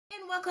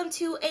welcome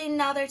to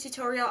another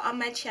tutorial on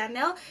my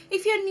channel.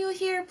 If you're new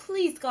here,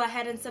 please go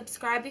ahead and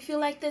subscribe. If you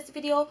like this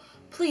video,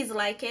 please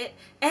like it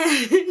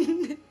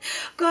and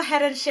go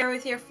ahead and share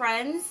with your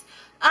friends.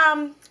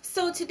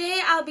 So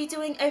today I'll be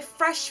doing a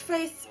fresh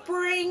face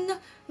spring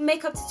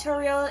makeup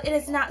tutorial. It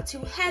is not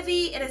too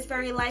heavy, it is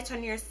very light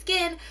on your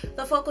skin.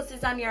 The focus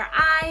is on your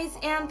eyes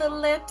and the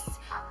lips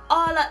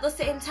all at the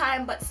same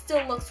time, but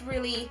still looks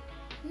really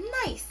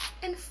nice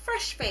and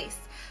fresh face.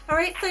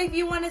 Alright, so if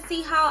you want to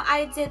see how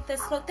I did this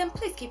look, then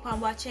please keep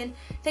on watching.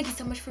 Thank you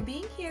so much for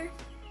being here.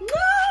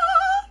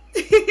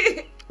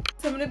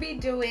 So I'm going to be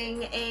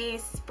doing a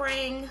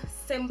spring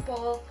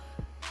simple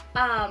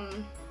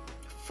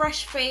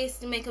fresh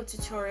face makeup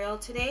tutorial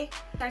today.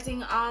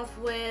 Starting off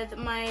with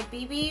my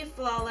BB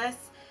Flawless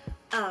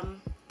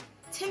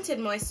tinted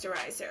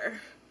moisturizer.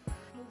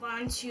 Move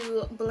on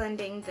to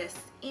blending this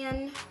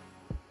in.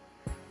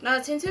 Now, a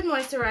tinted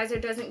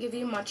moisturizer doesn't give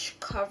you much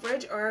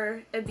coverage,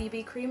 or a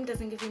BB cream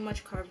doesn't give you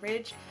much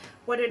coverage.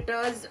 What it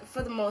does,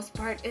 for the most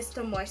part, is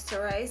to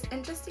moisturize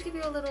and just to give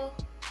you a little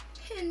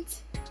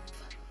hint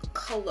of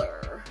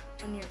color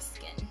on your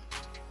skin.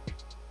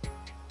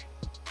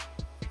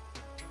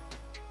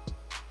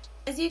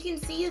 As you can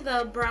see,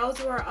 the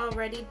brows were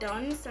already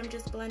done, so I'm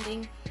just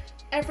blending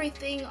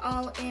everything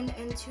all in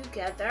and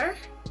together.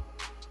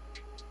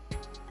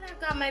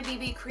 Got my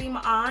BB cream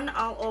on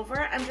all over.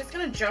 I'm just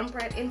gonna jump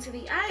right into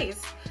the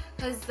eyes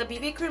because the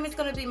BB cream is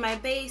gonna be my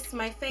base,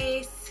 my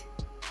face,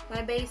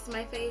 my base,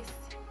 my face.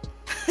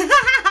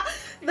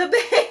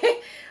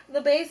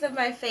 the base of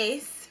my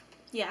face,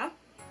 yeah.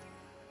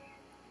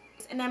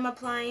 And I'm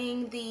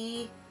applying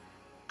the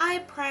eye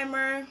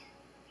primer.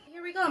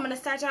 Here we go. I'm gonna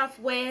start off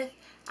with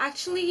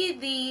actually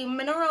the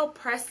mineral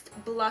pressed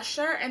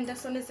blusher, and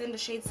this one is in the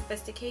shade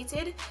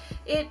Sophisticated.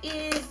 It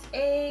is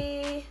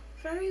a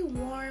very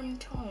warm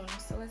tone,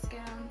 so let's get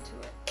on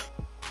to it.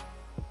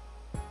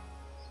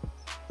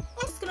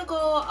 I'm just gonna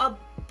go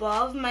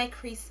above my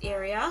crease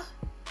area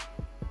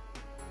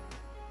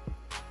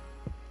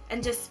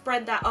and just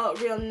spread that out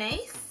real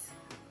nice.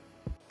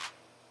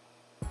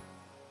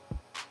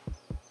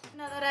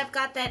 Now that I've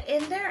got that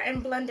in there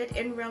and blended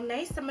in real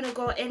nice, I'm gonna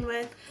go in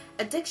with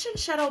Addiction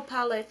Shadow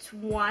Palette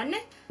 1,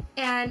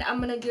 and I'm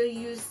gonna go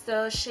use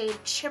the shade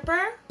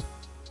Chipper.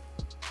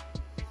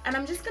 And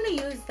I'm just going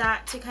to use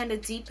that to kind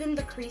of deepen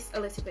the crease a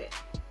little bit.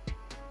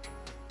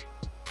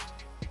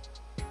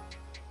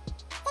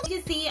 As you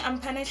can see, I'm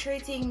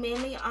penetrating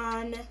mainly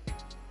on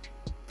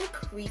the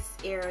crease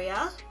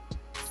area.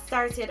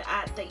 Started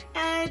at the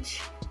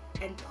edge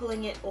and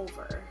pulling it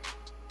over.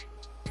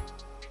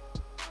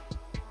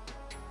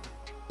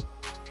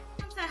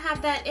 Once I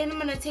have that in, I'm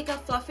going to take a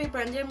fluffy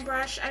blending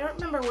brush. I don't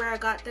remember where I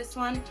got this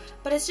one,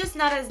 but it's just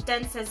not as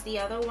dense as the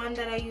other one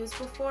that I used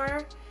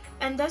before.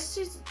 And that's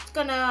just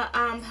gonna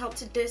help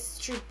to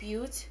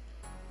distribute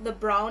the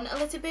brown a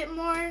little bit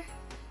more,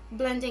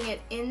 blending it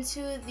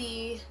into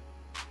the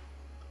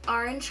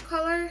orange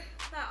color.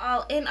 That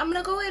all in. I'm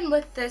gonna go in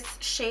with this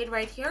shade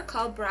right here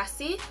called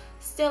Brassy,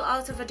 still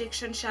out of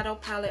Addiction Shadow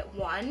Palette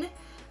 1.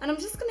 And I'm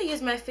just gonna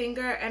use my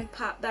finger and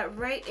pop that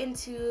right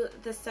into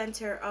the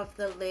center of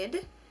the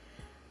lid.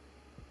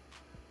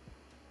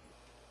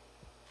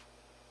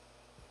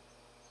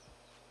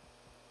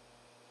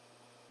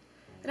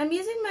 And I'm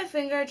using my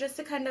finger just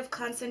to kind of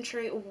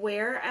concentrate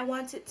where I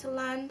want it to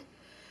land.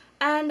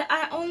 And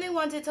I only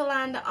want it to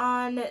land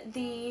on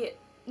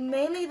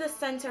mainly the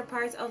center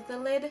part of the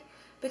lid,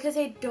 because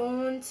I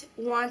don't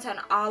want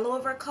an all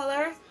over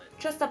color,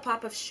 just a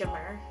pop of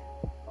shimmer.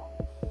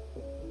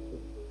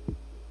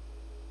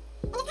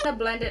 I'm gonna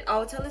blend it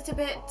out a little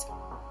bit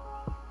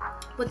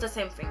with the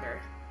same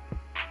finger.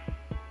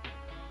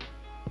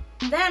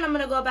 And then I'm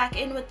gonna go back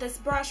in with this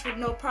brush with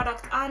no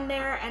product on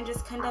there and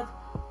just kind of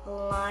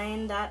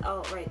line that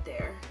out right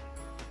there.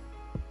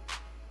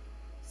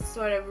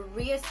 Sort of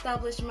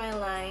re-establish my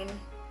line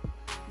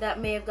that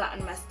may have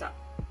gotten messed up.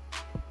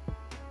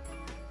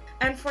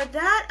 And for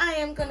that, I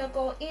am gonna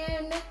go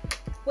in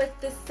with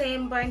the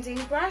same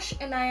blending brush,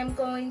 and I am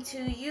going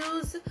to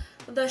use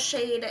the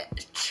shade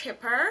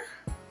Chipper.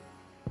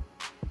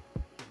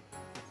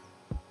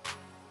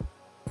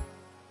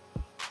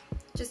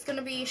 Just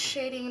gonna be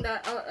shading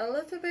that out a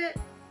little bit.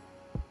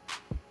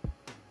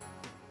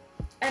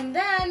 And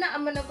then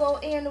I'm going to go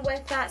in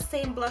with that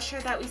same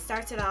blusher that we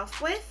started off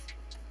with.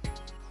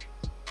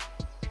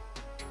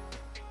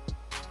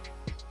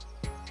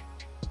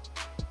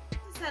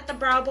 At the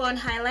brow bone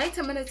highlight,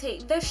 I'm going to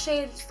take this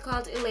shade, it's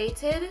called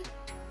Elated.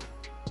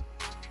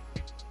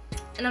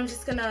 And I'm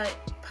just going to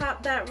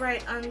pop that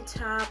right on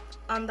top,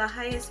 on the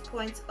highest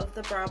point of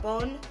the brow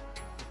bone.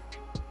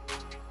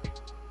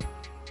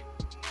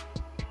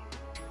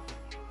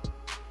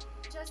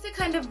 Just to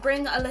kind of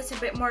bring a little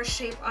bit more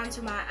shape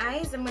onto my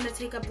eyes, I'm going to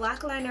take a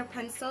black liner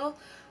pencil.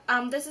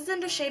 This is in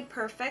the shade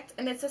Perfect,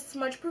 and it's a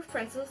smudge proof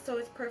pencil, so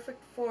it's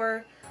perfect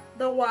for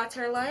the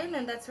waterline,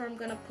 and that's where I'm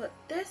going to put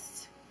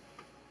this.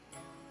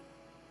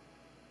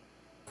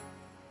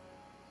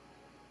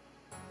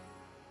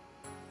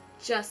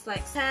 Just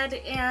like that,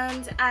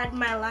 and add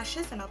my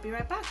lashes, and I'll be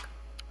right back.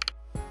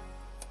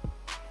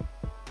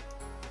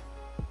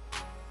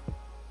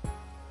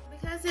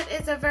 Because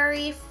it is a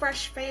very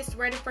fresh face,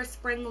 ready for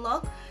spring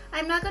look,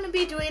 I'm not going to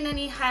be doing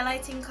any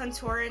highlighting,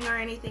 contouring, or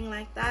anything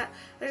like that.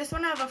 I just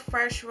want to have a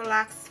fresh,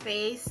 relaxed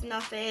face,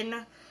 nothing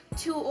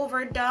too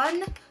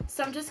overdone.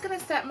 So I'm just going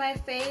to set my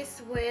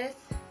face with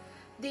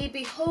the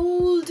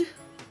Behold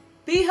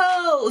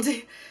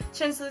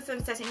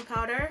translucent setting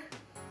powder.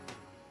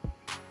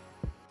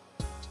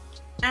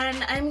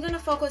 And I'm going to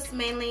focus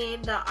mainly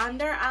the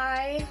under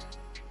eye.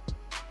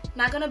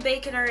 Not going to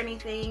bake it or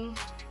anything.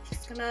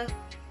 Just going to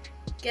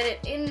get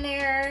it in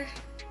there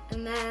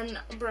and then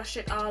brush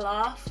it all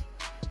off.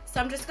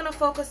 So I'm just going to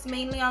focus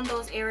mainly on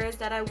those areas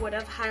that I would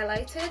have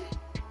highlighted.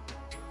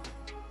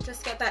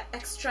 Just get that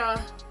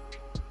extra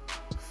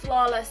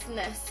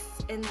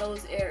flawlessness in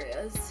those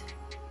areas.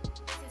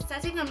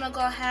 Setting, I'm going to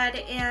go ahead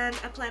and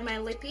apply my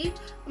lippy.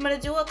 I'm going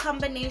to do a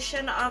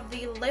combination of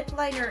the lip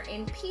liner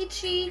in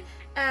Peachy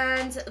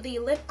and the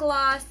lip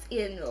gloss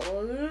in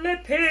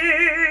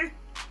Lippy.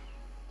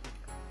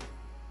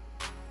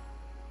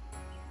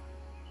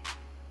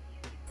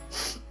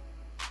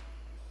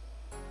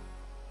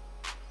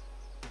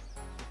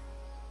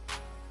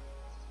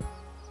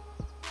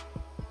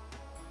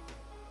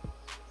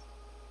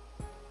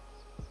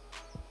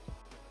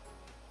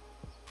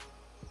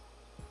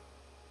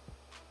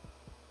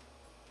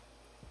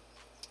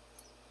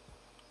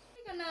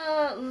 I'm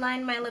gonna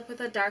line my lip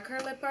with a darker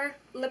lip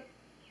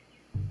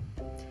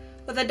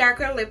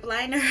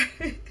liner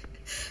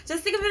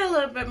just to give it a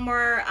little bit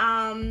more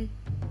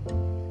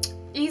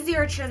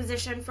easier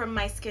transition from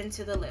my skin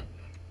to the lip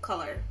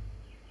color.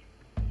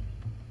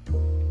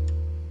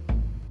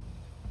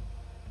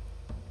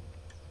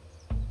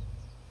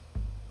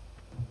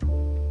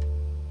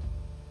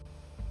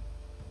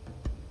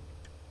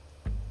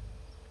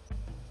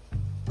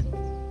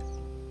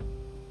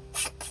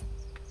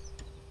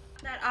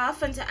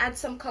 Off, and to add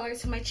some color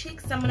to my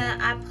cheeks, I'm gonna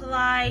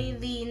apply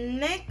the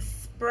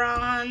NYX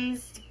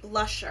bronzed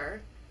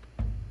blusher.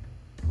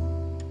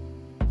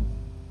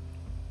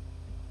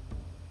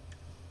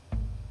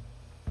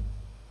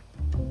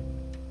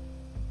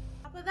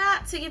 Top of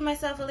that, to give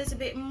myself a little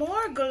bit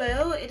more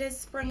glow, it is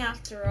spring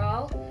after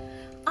all,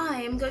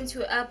 I am going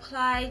to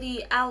apply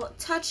the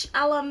Touch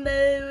a la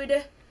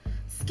Mode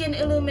Skin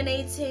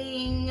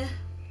Illuminating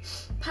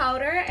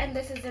Powder, and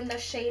this is in the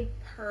shade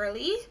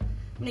Pearly.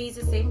 I'm going to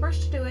use the same brush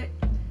to do it.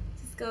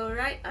 Just go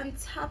right on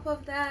top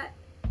of that.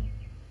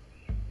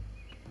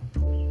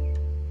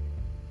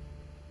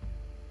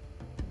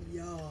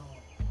 Yo.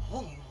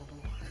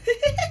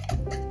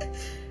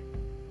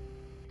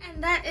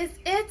 And that is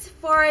it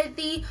for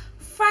the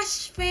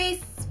fresh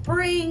face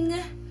spring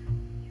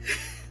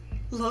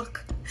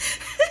look.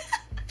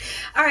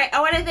 Alright, I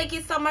want to thank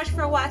you so much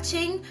for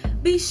watching.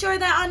 Be sure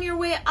that on your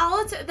way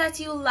out that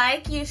you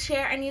like, you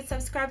share, and you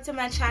subscribe to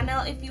my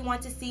channel if you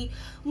want to see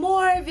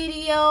more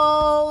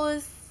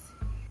videos.